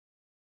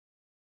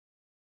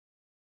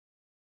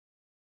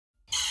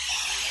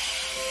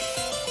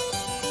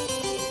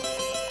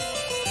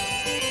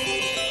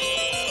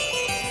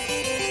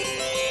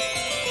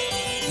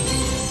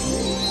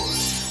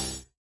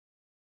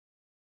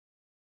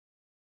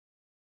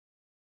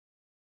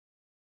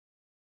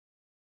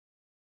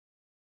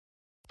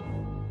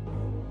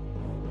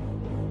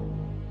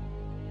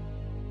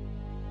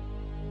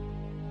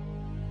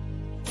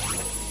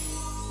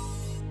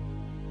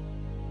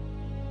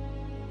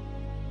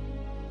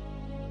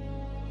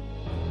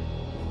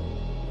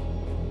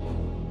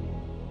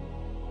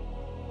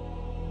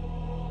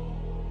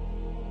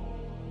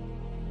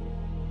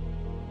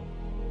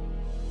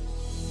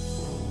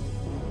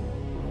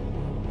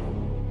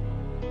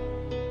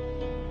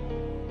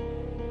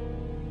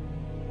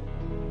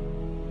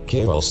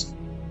chaos.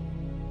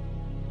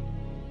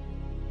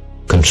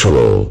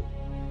 Control.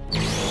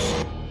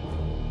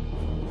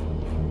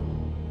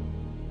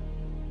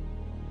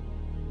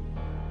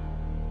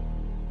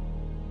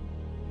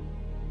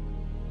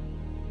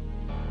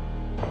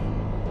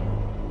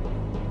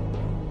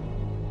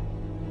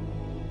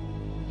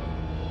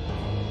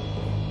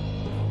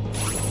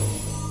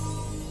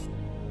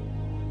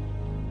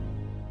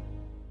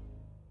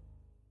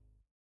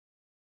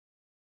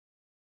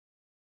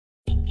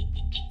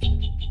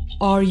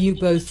 Are you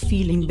both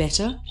feeling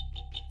better?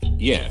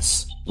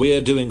 Yes,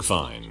 we're doing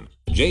fine.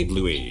 Jade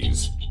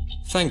Louise,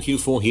 thank you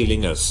for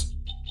healing us.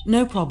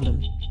 No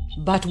problem.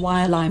 But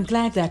while I'm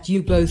glad that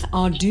you both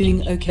are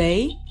doing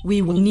okay,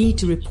 we will need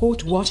to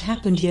report what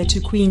happened here to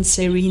Queen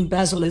Serene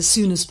Basil as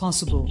soon as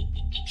possible.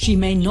 She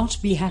may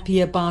not be happy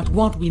about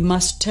what we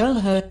must tell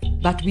her,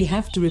 but we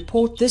have to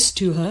report this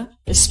to her,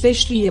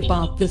 especially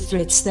about the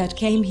threats that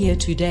came here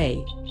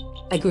today.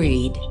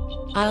 Agreed.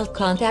 I'll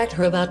contact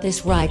her about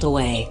this right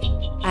away.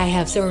 I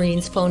have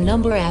Serene's phone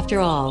number after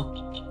all.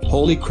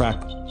 Holy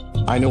crap.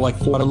 I know I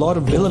fought a lot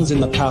of villains in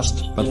the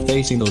past, but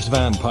facing those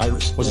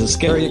vampires was a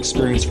scary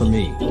experience for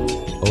me.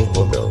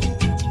 Oh no.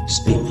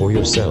 Speak for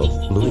yourself,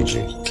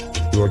 Luigi.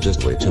 You're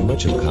just way too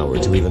much of a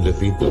coward to even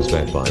defeat those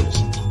vampires.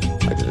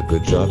 I did a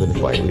good job in the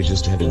fight we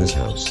just had in this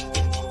house.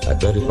 I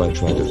bet if I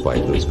tried to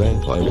fight those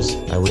vampires,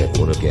 I would have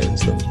won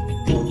against them.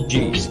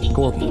 Jeez,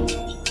 Gordon.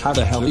 How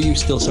the hell are you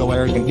still so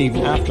arrogant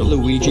even after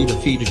Luigi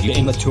defeated you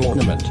in the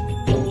tournament?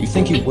 You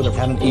think you would have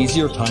had an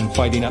easier time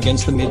fighting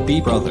against the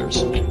Mid-B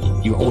brothers?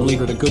 You only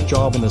did a good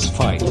job in this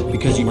fight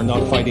because you were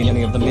not fighting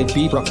any of the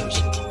Mid-B brothers.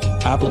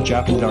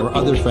 Applejack and our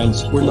other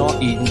friends were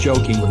not even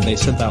joking when they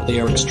said that they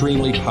are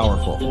extremely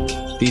powerful.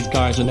 These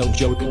guys are no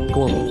joke,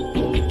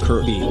 Gordon.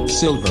 Kirby,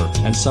 Silver,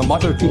 and some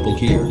other people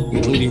here,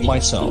 including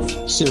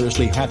myself,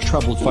 seriously had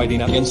trouble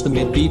fighting against the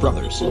Mid-B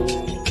brothers.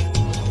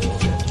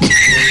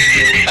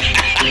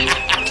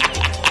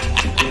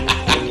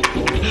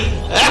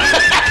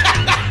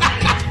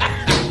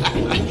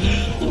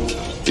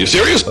 You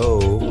serious?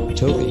 Oh,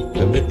 Toby,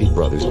 the Mid-B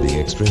brothers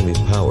being extremely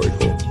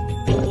powerful.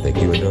 I think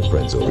you and your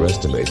friends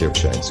overestimate their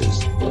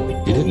chances.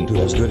 You didn't do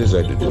as good as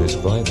I did in this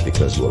fight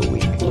because you are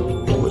weak.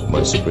 With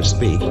my super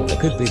speed, I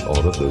could beat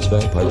all of those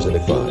vampires in a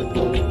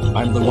fight.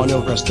 I'm the one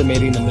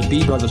overestimating the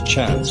Mid-B brothers'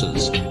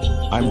 chances.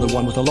 I'm the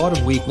one with a lot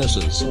of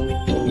weaknesses.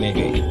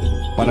 Maybe.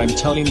 But I'm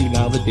telling you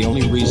now that the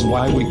only reason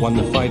why we won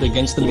the fight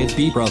against the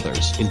Mid-B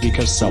brothers is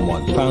because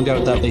someone found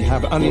out that they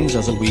have onions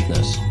as a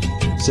weakness.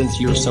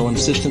 Since you're so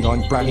insistent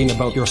on bragging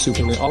about your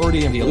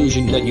superiority and the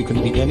illusion that you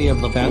can beat any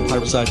of the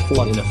vampires I've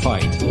fought in a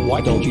fight,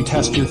 why don't you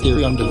test your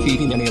theory on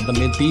defeating any of the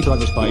Mid-B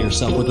brothers by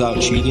yourself without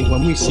cheating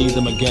when we see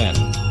them again?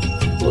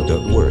 Well,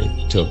 don't worry,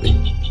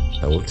 Toby.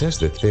 I will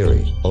test that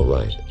theory,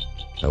 alright.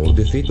 I will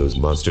defeat those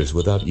monsters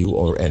without you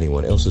or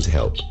anyone else's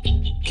help.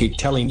 Keep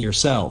telling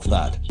yourself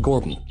that,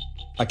 Gordon.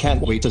 I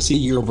can't wait to see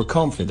your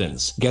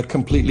overconfidence get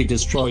completely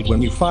destroyed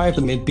when you fight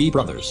the Mid-B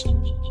brothers.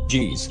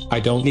 Jeez, I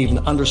don't even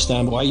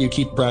understand why you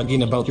keep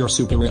bragging about your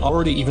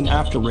superiority even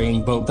after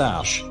Rainbow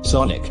Dash,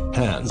 Sonic,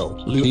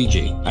 Hansel,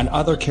 Luigi, and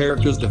other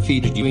characters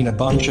defeated you in a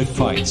bunch of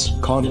fights,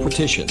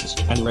 competitions,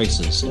 and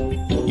races.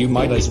 You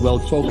might as well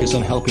focus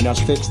on helping us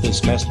fix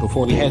this mess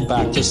before we head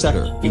back to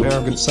Setter, you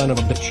arrogant son of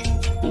a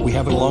bitch. We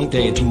have a long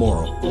day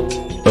tomorrow.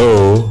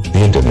 Oh,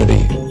 the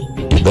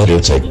indignity. You better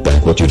take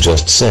back what you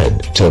just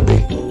said,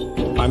 Toby.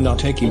 I'm not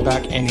taking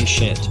back any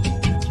shit.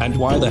 And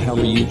why the hell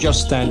are you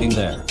just standing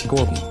there,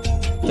 Gordon?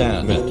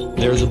 Damn it,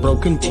 there's a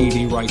broken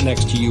TV right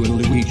next to you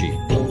and Luigi.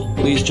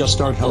 Please just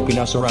start helping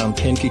us around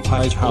Pinkie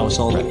Pie's house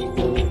already.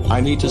 I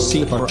need to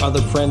see if our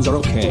other friends are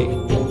okay.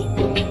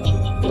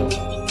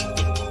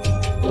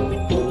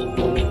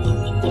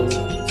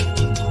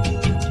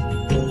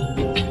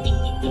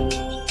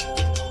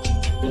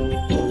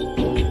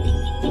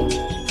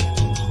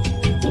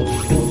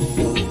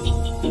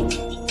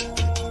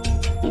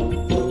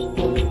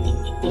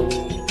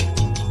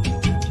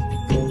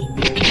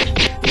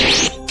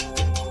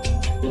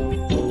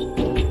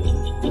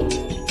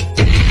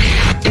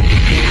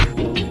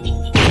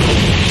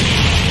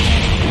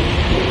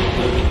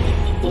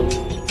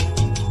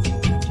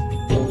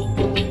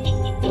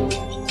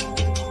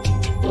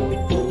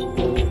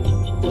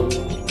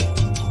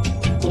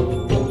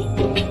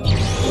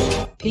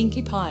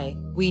 Pinkie Pie,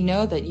 we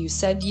know that you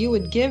said you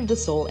would give the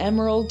Soul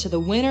Emerald to the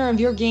winner of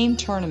your game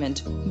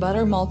tournament, but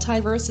our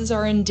multiverses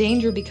are in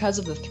danger because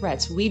of the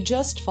threats we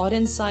just fought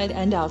inside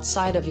and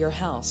outside of your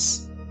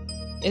house.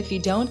 If you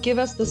don't give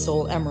us the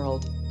Soul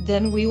Emerald,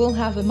 then we will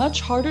have a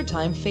much harder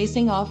time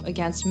facing off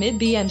against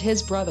Mid-B and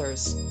his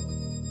brothers.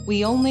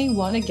 We only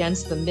won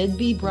against the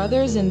Mid-B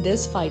brothers in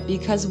this fight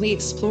because we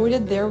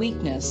exploited their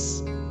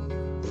weakness.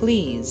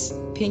 Please,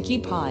 Pinkie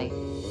Pie.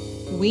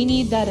 We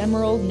need that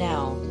emerald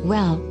now.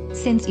 Well,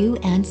 since you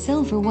and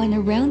Silver won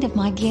a round of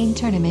my game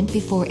tournament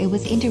before it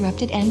was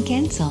interrupted and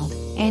cancelled,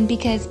 and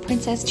because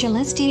Princess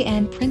Celestia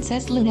and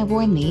Princess Luna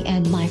warned me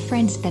and my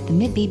friends that the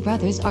Mid-B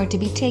brothers are to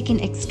be taken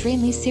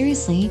extremely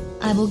seriously,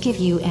 I will give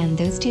you and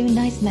those two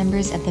nice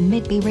members of the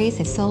Mid-B race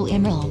a Soul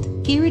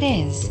Emerald. Here it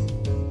is.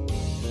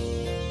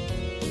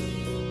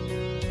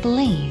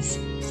 Blaze,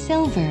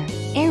 Silver,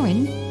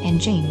 Aaron, and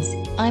James.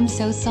 I'm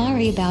so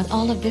sorry about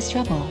all of this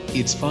trouble.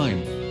 It's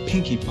fine,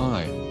 Pinkie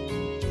Pie.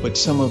 But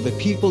some of the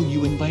people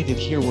you invited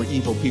here were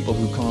evil people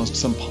who caused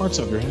some parts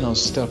of your house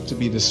stuff to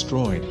be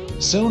destroyed.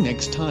 So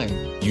next time,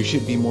 you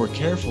should be more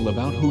careful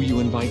about who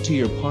you invite to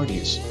your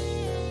parties.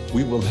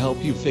 We will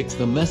help you fix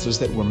the messes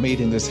that were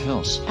made in this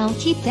house. I'll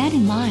keep that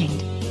in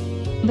mind.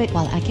 But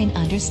while I can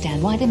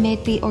understand why the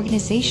Mid-B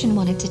organization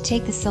wanted to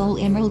take the Soul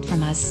Emerald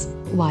from us,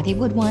 why they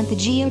would want the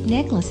geode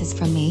necklaces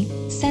from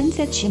me,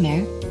 Sunset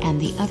Shimmer, and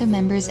the other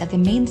members of the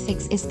main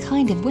six is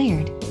kind of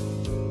weird.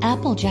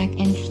 Applejack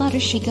and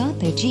Fluttershy got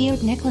their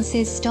geode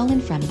necklaces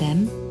stolen from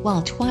them,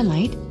 while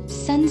Twilight,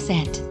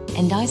 Sunset,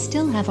 and I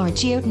still have our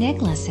geode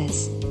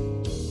necklaces.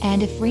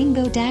 And if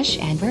Rainbow Dash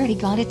and Birdie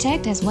got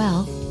attacked as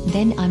well,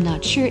 then I'm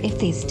not sure if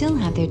they still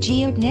have their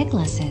geode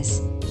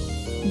necklaces.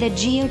 The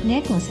geode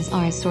necklaces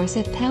are a source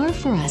of power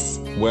for us.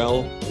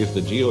 Well, if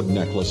the geode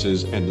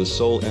necklaces and the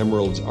soul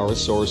emeralds are a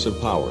source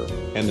of power,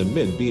 and the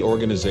Mid-B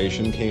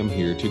organization came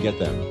here to get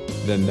them,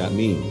 then that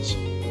means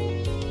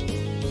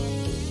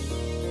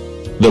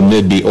the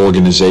Mid-B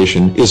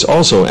organization is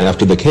also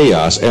after the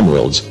Chaos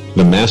Emeralds,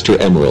 the Master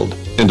Emerald,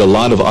 and a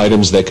lot of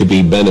items that could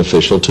be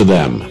beneficial to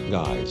them.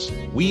 Guys,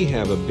 we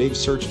have a big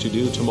search to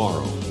do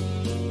tomorrow.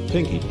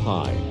 Pinkie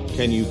Pie,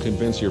 can you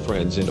convince your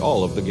friends and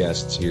all of the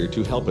guests here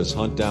to help us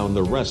hunt down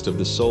the rest of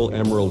the Soul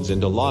Emeralds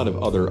and a lot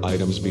of other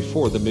items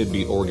before the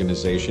Mid-B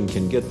organization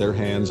can get their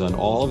hands on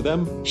all of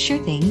them? Sure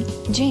thing,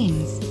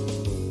 James.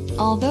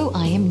 Although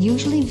I am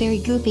usually very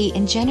goofy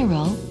in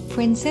general,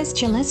 Princess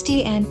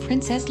Celestia and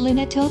Princess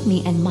Luna told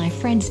me and my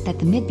friends that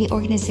the Mid-B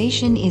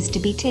organization is to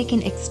be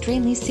taken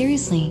extremely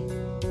seriously.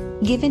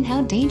 Given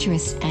how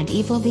dangerous and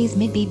evil these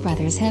Mid-B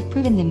brothers have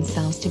proven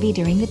themselves to be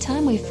during the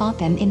time we fought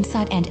them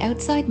inside and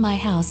outside my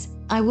house,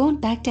 I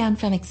won't back down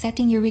from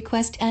accepting your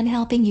request and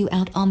helping you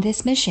out on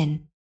this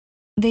mission.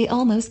 They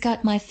almost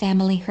got my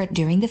family hurt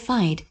during the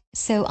fight,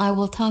 so I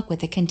will talk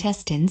with the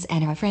contestants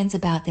and our friends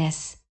about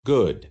this.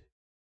 Good.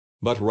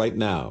 But right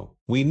now,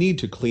 we need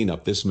to clean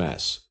up this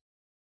mess.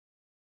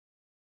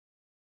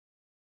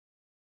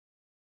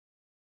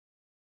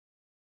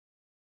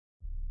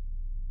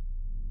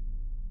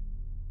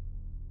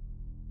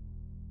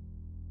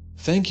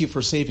 Thank you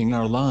for saving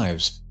our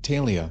lives,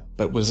 Talia,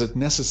 but was it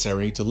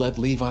necessary to let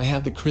Levi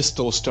have the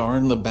crystal star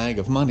and the bag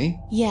of money?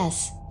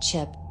 Yes,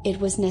 Chip, it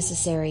was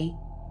necessary.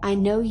 I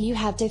know you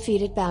have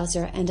defeated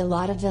Bowser and a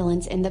lot of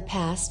villains in the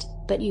past,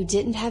 but you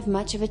didn't have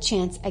much of a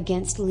chance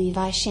against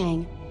Levi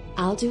Shang.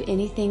 I'll do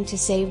anything to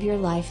save your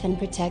life and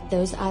protect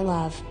those I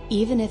love,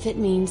 even if it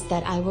means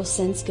that I will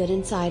sense good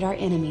inside our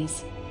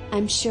enemies.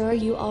 I'm sure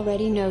you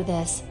already know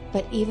this,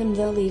 but even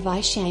though Levi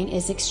Shang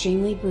is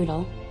extremely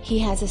brutal, he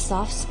has a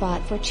soft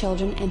spot for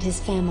children and his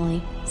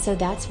family, so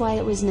that's why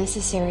it was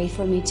necessary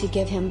for me to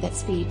give him that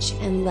speech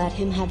and let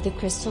him have the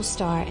crystal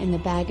star and the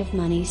bag of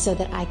money so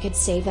that I could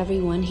save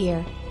everyone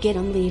here, get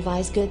on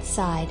Levi's good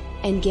side,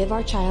 and give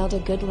our child a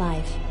good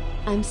life.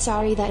 I'm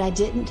sorry that I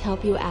didn't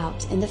help you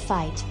out in the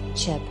fight,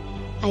 Chip.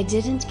 I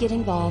didn't get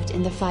involved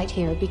in the fight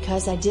here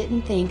because I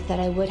didn't think that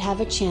I would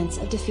have a chance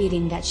of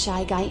defeating that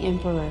shy guy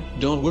emperor.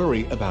 Don't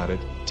worry about it,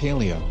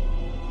 Talia.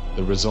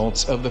 The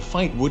results of the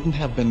fight wouldn't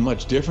have been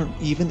much different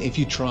even if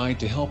you tried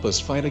to help us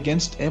fight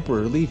against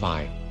Emperor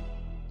Levi.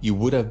 You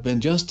would have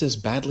been just as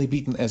badly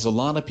beaten as a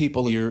lot of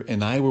people here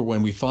and I were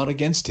when we fought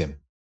against him.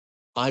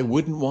 I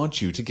wouldn't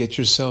want you to get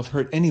yourself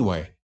hurt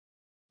anyway.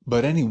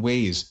 But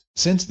anyways,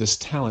 since this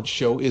talent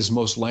show is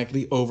most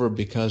likely over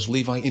because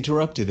Levi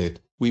interrupted it,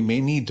 we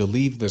may need to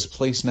leave this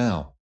place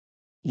now.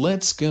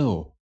 Let's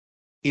go.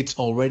 It's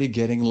already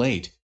getting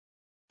late.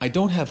 I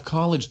don't have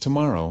college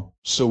tomorrow,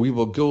 so we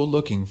will go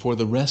looking for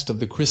the rest of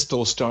the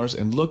crystal stars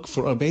and look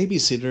for a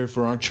babysitter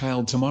for our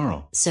child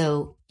tomorrow.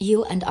 So,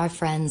 you and our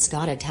friends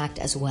got attacked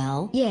as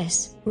well?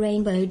 Yes,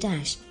 Rainbow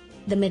Dash.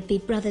 The Mid-B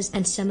brothers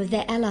and some of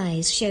their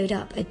allies showed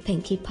up at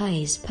Pinkie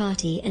Pie's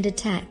party and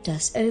attacked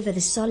us over the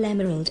Soul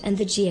Emerald and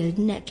the geode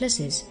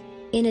necklaces.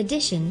 In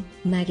addition,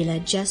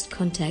 Magula just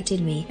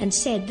contacted me and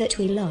said that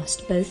we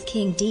lost both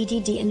King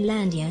DDD and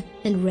Landia,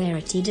 and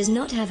Rarity does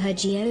not have her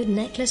geode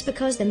necklace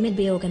because the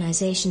Mid-B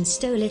organization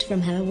stole it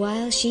from her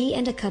while she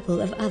and a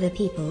couple of other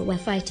people were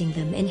fighting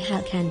them in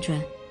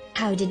Halcandra.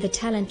 How did the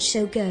talent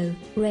show go,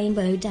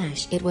 Rainbow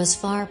Dash? It was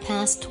far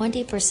past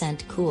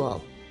 20%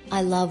 cool.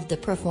 I loved the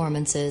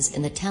performances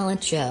in the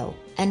talent show,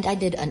 and I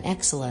did an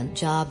excellent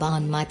job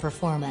on my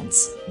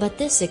performance. But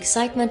this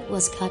excitement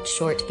was cut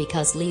short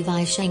because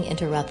Levi Shang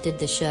interrupted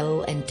the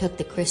show and took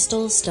the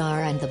crystal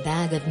star and the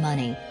bag of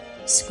money.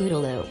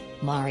 Scootaloo,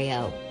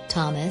 Mario,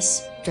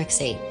 Thomas,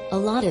 Trixie, a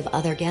lot of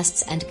other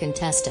guests and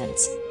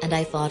contestants, and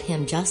I fought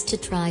him just to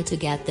try to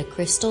get the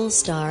crystal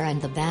star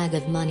and the bag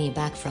of money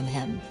back from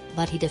him,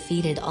 but he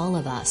defeated all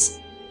of us.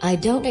 I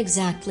don't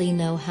exactly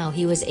know how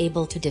he was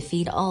able to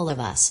defeat all of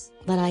us,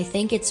 but I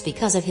think it's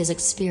because of his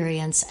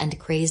experience and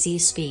crazy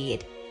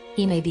speed.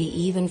 He may be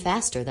even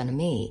faster than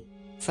me.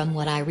 From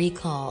what I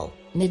recall,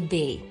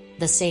 Mid-B,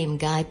 the same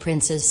guy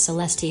Princess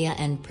Celestia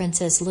and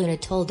Princess Luna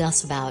told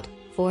us about,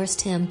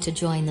 forced him to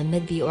join the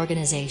Midbee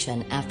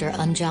organization after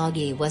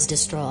Unjagi was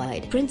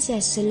destroyed.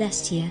 Princess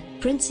Celestia,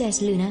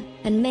 Princess Luna,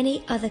 and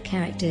many other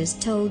characters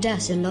told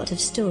us a lot of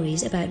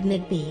stories about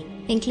Midbee,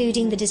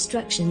 including the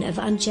destruction of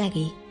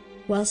Unjagi.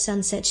 While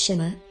Sunset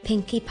Shimmer,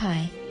 Pinkie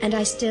Pie, and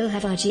I still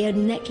have our geode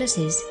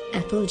necklaces,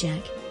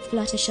 Applejack,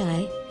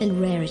 Fluttershy,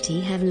 and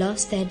Rarity have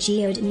lost their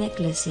geode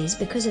necklaces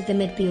because of the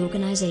Midbee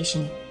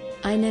organization.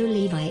 I know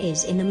Levi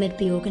is in the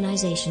Midbee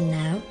organization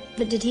now,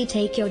 but did he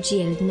take your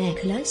geode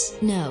necklace?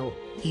 No,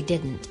 he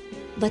didn't.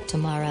 But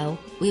tomorrow,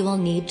 we will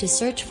need to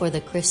search for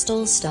the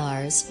crystal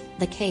stars,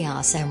 the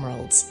chaos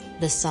emeralds,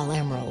 the sol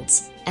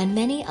emeralds, and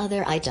many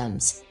other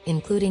items,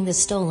 including the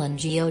stolen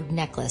geode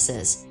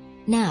necklaces.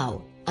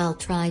 Now, I'll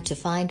try to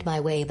find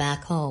my way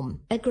back home.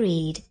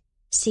 Agreed.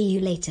 See you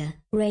later,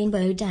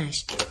 Rainbow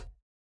Dash.